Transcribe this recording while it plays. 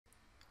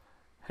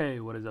Hey,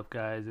 what is up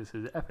guys? This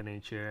is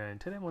FNH here, and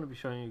today I'm going to be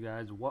showing you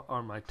guys what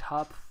are my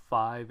top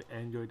 5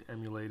 Android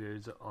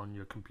emulators on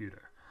your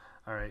computer.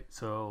 Alright,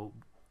 so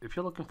if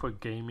you're looking for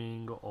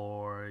gaming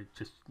or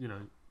just,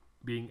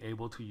 being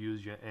able to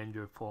use your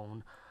Android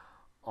phone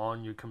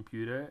on your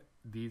computer,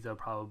 these are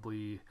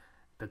probably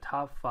the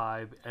top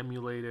 5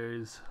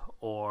 emulators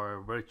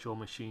or virtual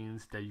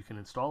machines that you can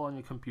install on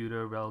your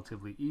computer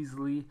relatively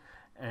easily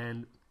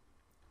and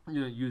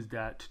use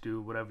that to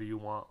do whatever you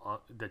want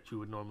that you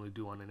would normally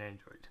do on an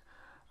Android.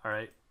 All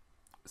right,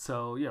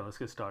 so yeah, let's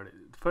get started.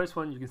 The first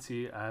one you can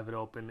see I have it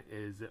open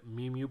is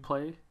Memu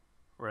Play,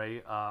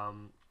 right?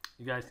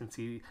 You guys can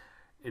see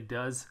it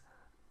does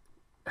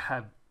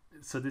have,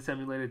 so this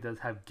emulator does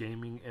have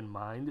gaming in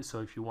mind. So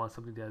if you want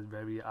something that is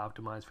very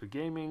optimized for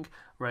gaming,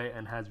 right,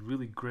 and has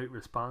really great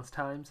response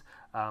times,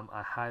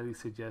 I highly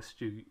suggest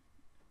you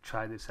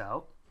try this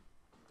out,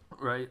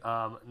 right?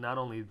 Not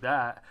only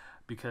that,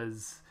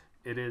 because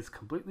it is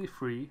completely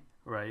free,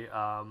 right?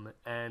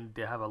 And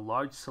they have a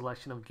large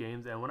selection of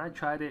games, and when I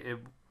tried it, it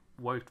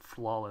worked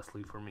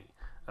flawlessly for me.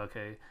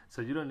 Okay,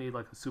 so you don't need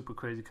like a super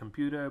crazy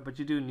computer, but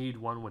you do need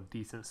one with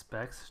decent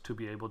specs to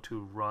be able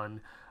to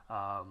run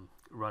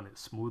it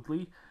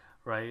smoothly,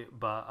 right?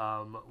 But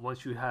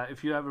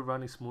if you have it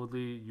running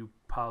smoothly, you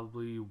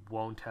probably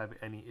won't have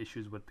any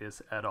issues with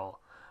this at all.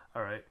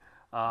 All right.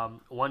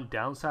 One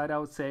downside I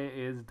would say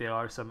is there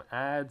are some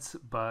ads,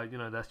 but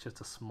that's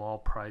just a small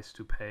price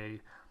to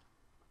pay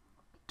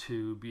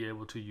to be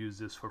able to use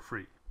this for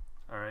free.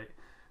 All right,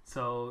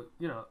 so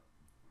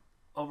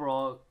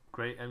overall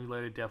great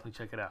emulator, definitely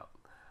check it out.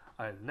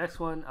 All right, the next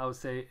one I would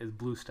say is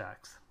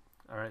BlueStacks.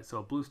 All right,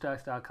 so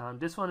BlueStacks.com,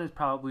 this one is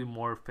probably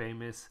more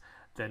famous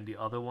than the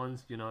other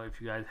ones.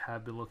 If you guys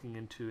have been looking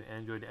into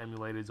Android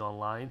emulators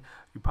online,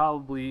 you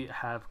probably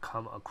have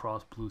come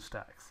across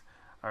BlueStacks.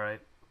 All right,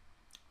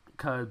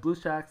 because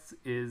BlueStacks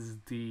is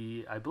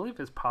I believe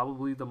is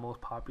probably the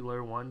most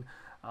popular one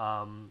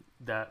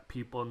that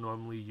people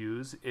normally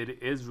use.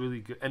 It is really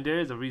good, and there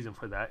is a reason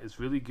for that. It's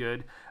really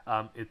good.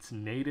 It's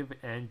native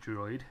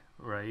Android,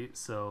 right?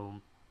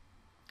 So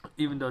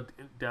even though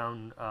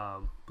down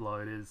below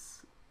it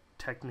is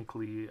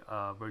technically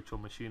a virtual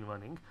machine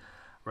running,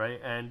 right?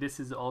 And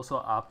this is also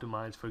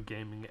optimized for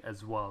gaming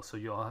as well. So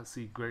you'll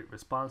see great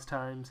response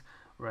times,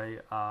 right?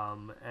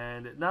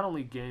 And not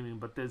only gaming,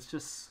 but there's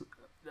just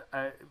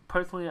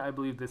personally, I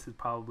believe this is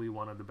probably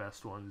one of the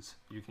best ones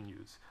you can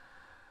use.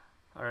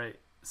 All right,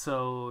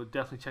 so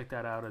definitely check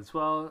that out as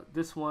well.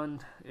 This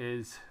one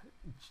is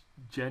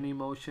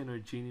Genymotion or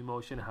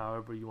Genymotion,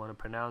 however you want to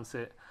pronounce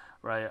it,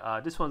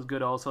 right? This one's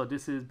good also.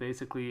 This is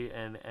basically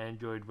an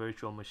Android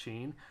virtual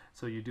machine,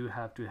 so you do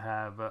have to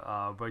have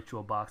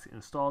VirtualBox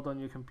installed on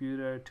your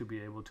computer to be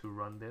able to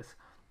run this,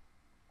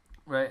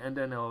 right? And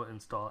then it'll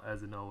install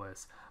as an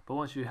OS. But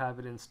once you have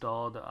it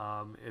installed,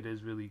 it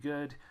is really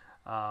good.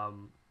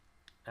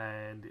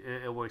 And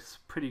it works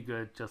pretty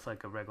good, just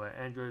like a regular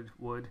Android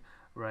would,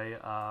 right?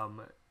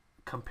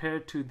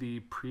 Compared to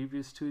the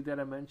previous two that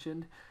I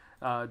mentioned,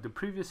 the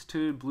previous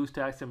two,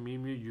 BlueStacks and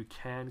Memu, you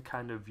can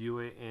kind of view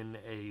it in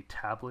a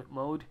tablet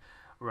mode,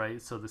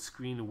 right? So the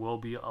screen will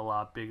be a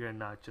lot bigger,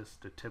 not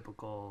just the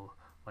typical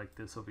like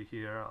this over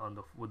here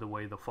with the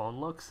way the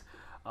phone looks.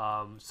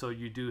 So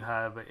you do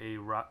have a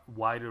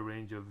wider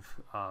range of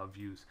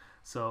views.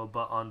 So,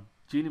 but on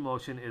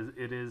Genymotion,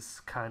 it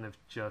is kind of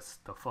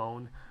just the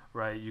phone,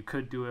 right? You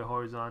could do it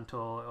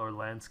horizontal or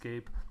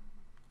landscape,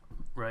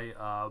 right?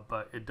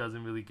 But it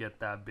doesn't really get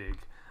that big.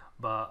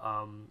 But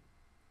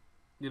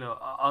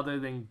other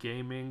than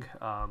gaming,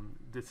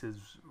 this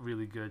is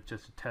really good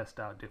just to test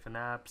out different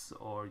apps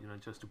or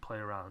just to play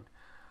around.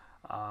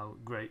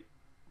 Great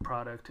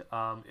product.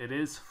 It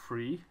is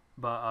free,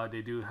 but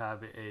they do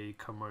have a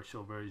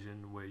commercial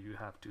version where you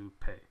have to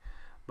pay.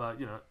 But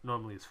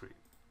normally it's free.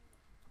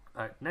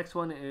 All right, next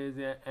one is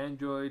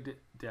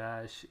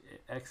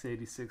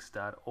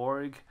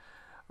Android-x86.org,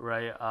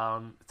 right?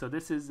 So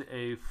this is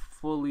a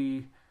full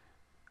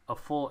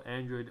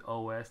Android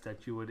OS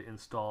that you would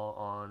install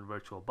on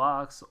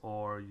VirtualBox,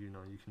 or you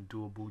can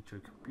dual boot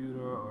your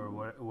computer or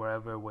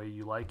wherever way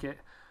you like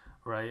it,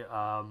 right?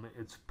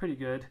 It's pretty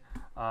good.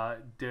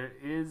 There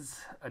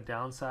is a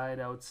downside,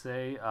 I would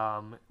say.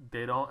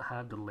 They don't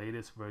have the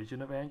latest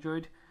version of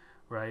Android,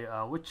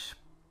 right? Which,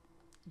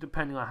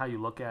 depending on how you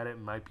look at it,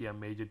 might be a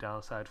major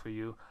downside for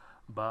you.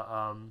 But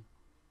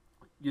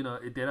they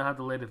don't have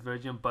the latest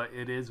version, but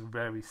it is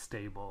very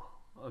stable.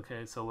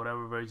 Okay, so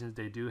whatever versions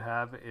they do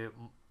have, it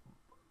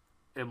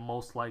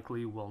most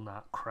likely will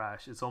not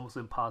crash. It's almost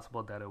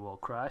impossible that it will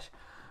crash,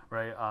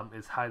 right?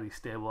 It's highly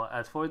stable.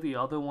 As for the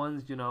other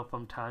ones,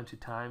 from time to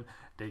time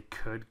they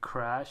could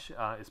crash,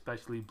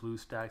 especially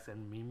BlueStacks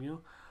and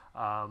Memu.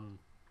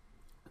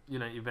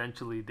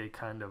 Eventually they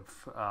kind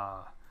of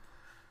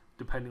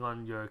depending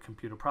on your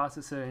computer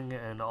processing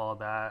and all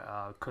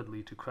that, could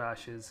lead to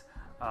crashes.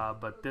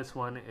 But this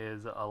one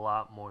is a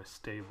lot more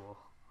stable.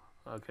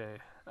 Okay,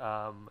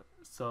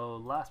 so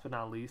last but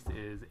not least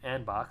is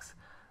Andbox.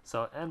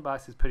 So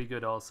Andbox is pretty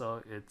good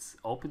also. It's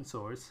open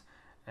source,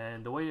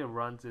 and the way it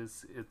runs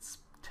is it's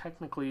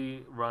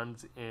technically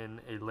runs in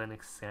a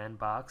Linux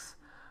sandbox,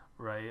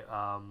 right?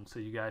 So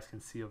you guys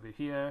can see over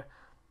here,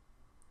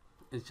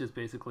 it's just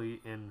basically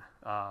in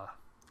a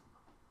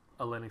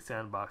Linux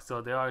sandbox.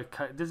 So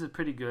this is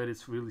pretty good.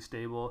 It's really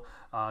stable.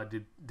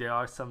 There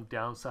are some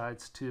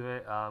downsides to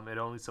it. It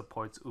only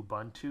supports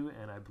Ubuntu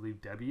and I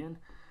believe Debian,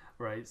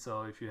 right?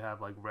 So if you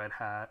have like Red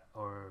Hat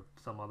or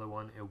some other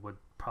one, it would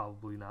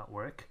probably not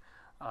work.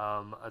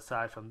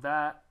 Aside from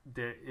that,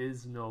 there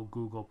is no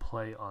Google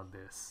Play on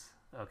this.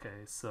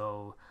 Okay,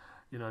 so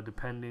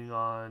depending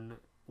on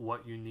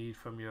what you need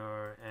from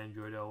your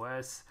Android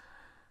OS,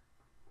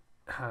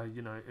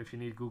 if you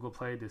need Google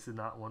Play, this is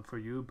not one for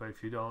you. But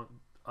if you don't,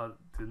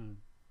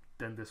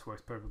 then this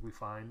works perfectly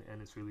fine, and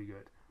it's really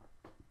good.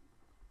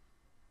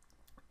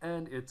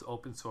 And it's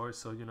open source,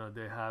 so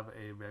they have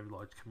a very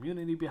large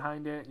community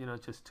behind it.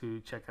 Just to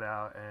check it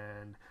out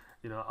and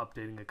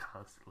updating it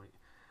constantly.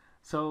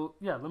 So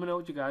yeah, let me know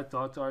what you guys'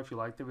 thoughts are. If you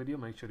liked the video,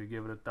 make sure to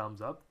give it a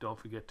thumbs up. Don't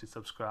forget to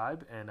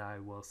subscribe, and I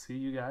will see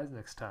you guys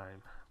next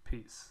time.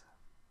 Peace.